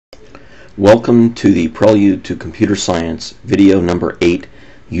Welcome to the Prelude to Computer Science video number 8,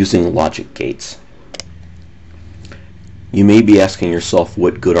 using logic gates. You may be asking yourself,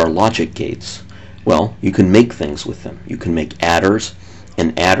 what good are logic gates? Well, you can make things with them. You can make adders.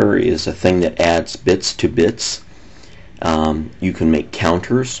 An adder is a thing that adds bits to bits. You can make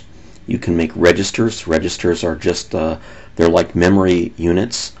counters. You can make registers. Registers are just, they're like memory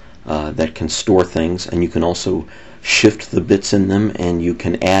units that can store things, and you can also shift the bits in them, and you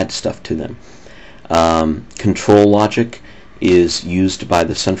can add stuff to them. Control logic is used by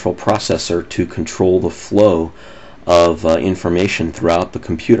the central processor to control the flow of information throughout the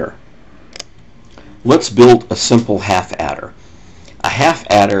computer. Let's build a simple half adder. A half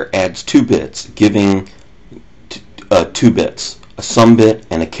adder adds 2 bits, giving 2 bits, a sum bit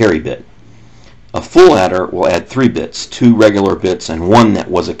and a carry bit. A full adder will add 3 bits, 2 regular bits and 1 that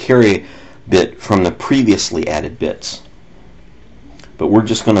was a carry bit from the previously added bits. But we're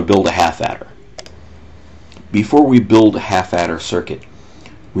just going to build a half adder. Before we build a half adder circuit,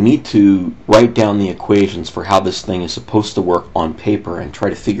 we need to write down the equations for how this thing is supposed to work on paper and try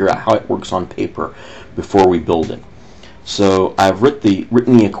to figure out how it works on paper before we build it. So I've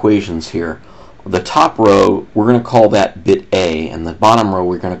written the equations here. The top row, we're going to call that bit A, and the bottom row,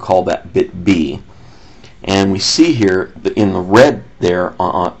 we're going to call that bit B. And we see here in the red there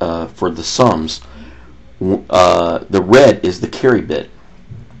for the sums, the red is the carry bit.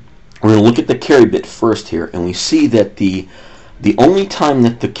 We're going to look at the carry bit first here, and we see that the only time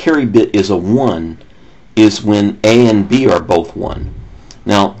that the carry bit is a 1 is when A and B are both 1.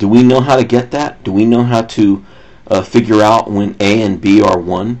 Now, do we know how to get that? Do we know how to figure out when A and B are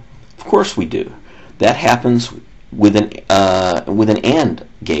 1? Of course we do. That happens with an AND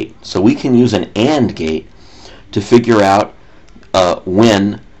gate. So we can use an AND gate to figure out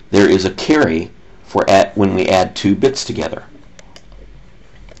when there is a carry when we add 2 bits together.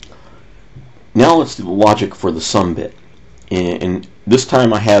 Now let's do the logic for the sum bit. And this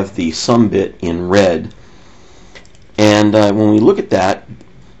time I have the sum bit in red. And when we look at that,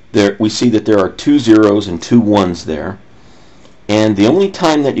 we see that there are 2 zeros and 2 1s there. And the only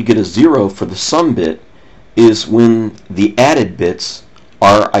time that you get a 0 for the sum bit is when the added bits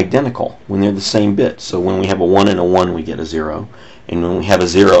are identical, when they're the same bit. So when we have a 1 and a 1, we get a 0. And when we have a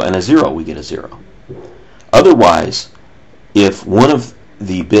 0 and a 0, we get a 0. Otherwise, if one of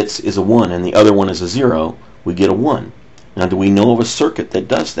the bits is a 1 and the other one is a 0, we get a 1. Now, do we know of a circuit that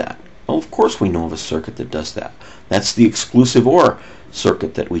does that? Well, of course we know of a circuit that does that. That's the exclusive OR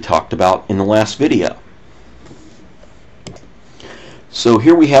circuit that we talked about in the last video. So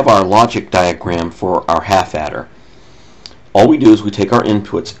here we have our logic diagram for our half adder. All we do is we take our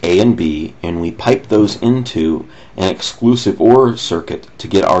inputs A and B and we pipe those into an exclusive OR circuit to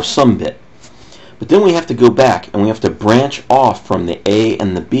get our sum bit. But then we have to go back and we have to branch off from the A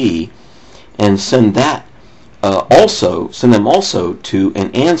and the B and send them also to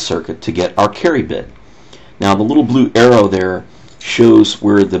an AND circuit to get our carry bit. Now the little blue arrow there shows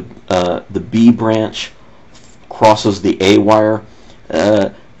where the B branch crosses the A wire.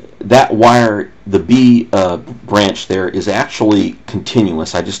 That wire, the B branch there, is actually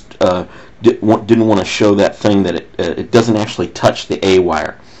continuous. I just didn't want to show that thing that it doesn't actually touch the A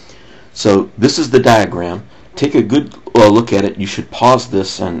wire. So this is the diagram. Take a good look at it. You should pause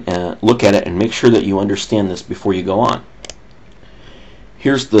this and look at it and make sure that you understand this before you go on.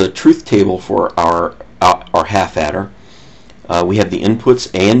 Here's the truth table for our half adder. We have the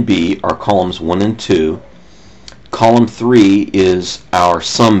inputs A and B, our columns 1 and 2. Column 3 is our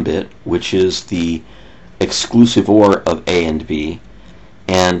sum bit, which is the exclusive OR of A and B.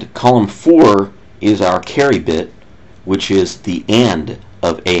 And column 4 is our carry bit, which is the AND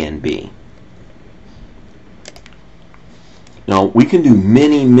of A and B. Now, we can do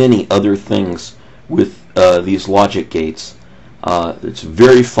many other things with these logic gates. It's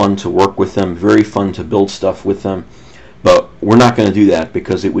very fun to work with them, very fun to build stuff with them. But we're not going to do that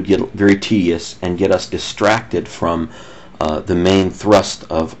because it would get very tedious and get us distracted from the main thrust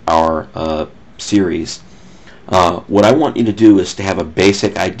of our series. What I want you to do is to have a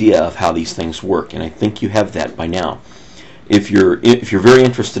basic idea of how these things work, and I think you have that by now. If you're very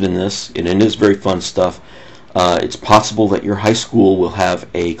interested in this, and it is very fun stuff, it's possible that your high school will have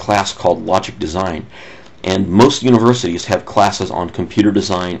a class called Logic Design. And most universities have classes on computer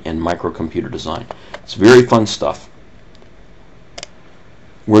design and microcomputer design. It's very fun stuff.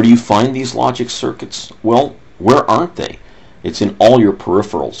 Where do you find these logic circuits? Well, where aren't they? It's in all your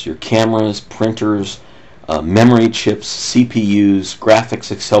peripherals, your cameras, printers, memory chips, CPUs,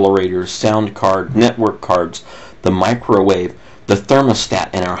 graphics accelerators, sound card, network cards, the microwave, the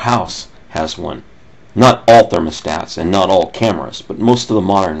thermostat in our house has one. Not all thermostats and not all cameras, but most of the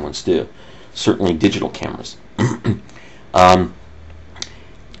modern ones do. Certainly digital cameras. A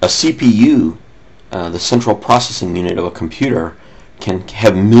CPU, the central processing unit of a computer, can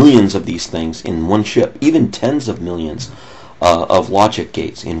have millions of these things in one chip, even tens of millions of logic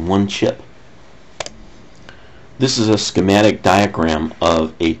gates in one chip. This is a schematic diagram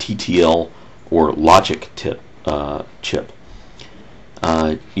of a TTL or logic chip.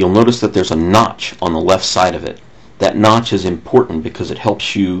 You'll notice that there's a notch on the left side of it. That notch is important because it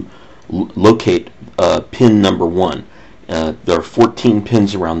helps you locate pin number 1. There are 14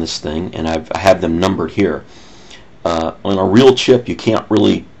 pins around this thing, and I have them numbered here. On a real chip, you can't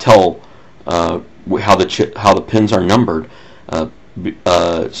really tell how the pins are numbered.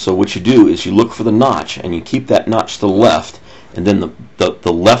 So what you do is you look for the notch, and you keep that notch to the left, and then the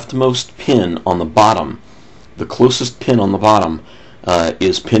leftmost pin on the bottom, the closest pin on the bottom,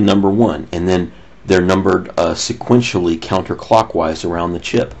 is pin number 1, and then they're numbered sequentially counterclockwise around the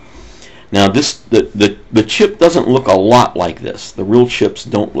chip. Now the chip doesn't look a lot like this. The real chips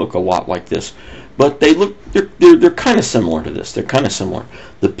don't look a lot like this, but they're kind of similar to this. They're kind of similar.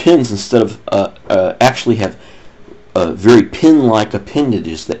 The pins, instead of actually have very pin-like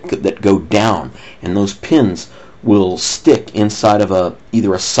appendages that go down, and those pins will stick inside of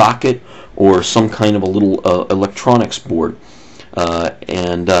either a socket or some kind of a little electronics board,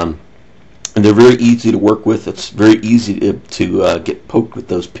 and they're very easy to work with. It's very easy to get poked with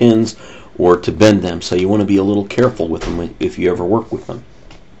those pins or to bend them, so you want to be a little careful with them if you ever work with them.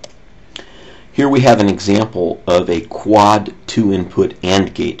 Here we have an example of a quad 2-input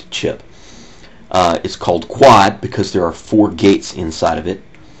AND gate chip. It's called quad because there are 4 gates inside of it.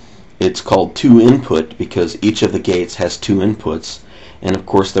 It's called 2-input because each of the gates has 2 inputs, and of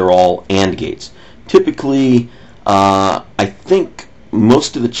course they're all AND gates. Typically, I think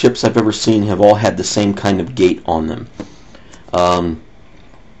most of the chips I've ever seen have all had the same kind of gate on them.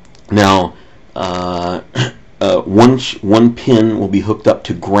 Now, one pin will be hooked up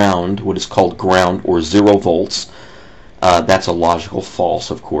to ground, what is called ground, or 0 volts. That's a logical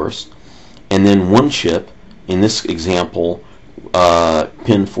false, of course. And then one chip, in this example,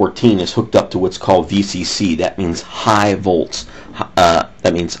 pin 14, is hooked up to what's called VCC. That means high volts.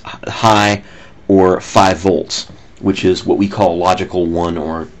 That means high or 5 volts, which is what we call logical 1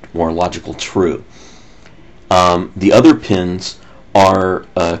 or logical true. The other pins are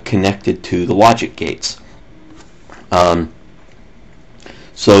connected to the logic gates.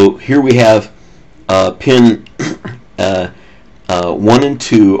 So here we have pin 1 and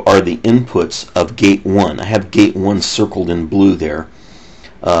 2 are the inputs of gate 1. I have gate 1 circled in blue there.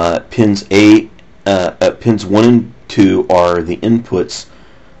 Pins 1 and 2 are the inputs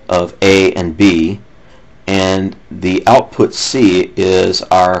of A and B, and the output C is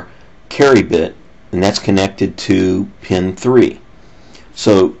our carry bit, and that's connected to pin 3.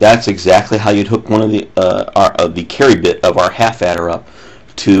 So that's exactly how you'd hook one of the carry bit of our half adder up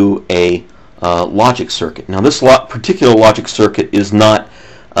to a logic circuit. Now this particular logic circuit is not.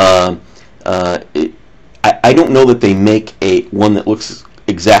 I don't know that they make one that looks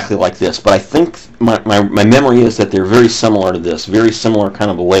exactly like this, but I think my memory is that they're very similar to this, very similar kind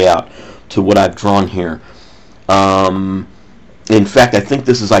of a layout to what I've drawn here. In fact, I think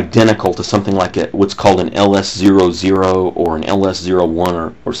this is identical to something like what's called an LS00 or an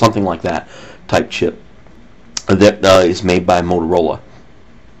LS01 or something like that type chip that is made by Motorola.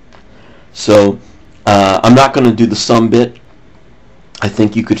 So I'm not going to do the sum bit. I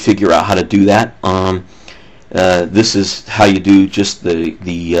think you could figure out how to do that. This is how you do just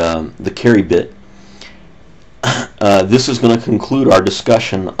the carry bit. This is going to conclude our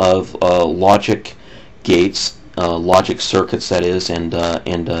discussion of logic gates, logic circuits, that is, and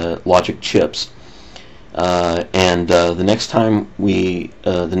logic chips. The next time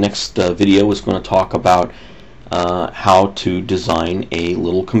the next video is going to talk about how to design a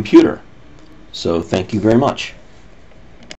little computer. So thank you very much.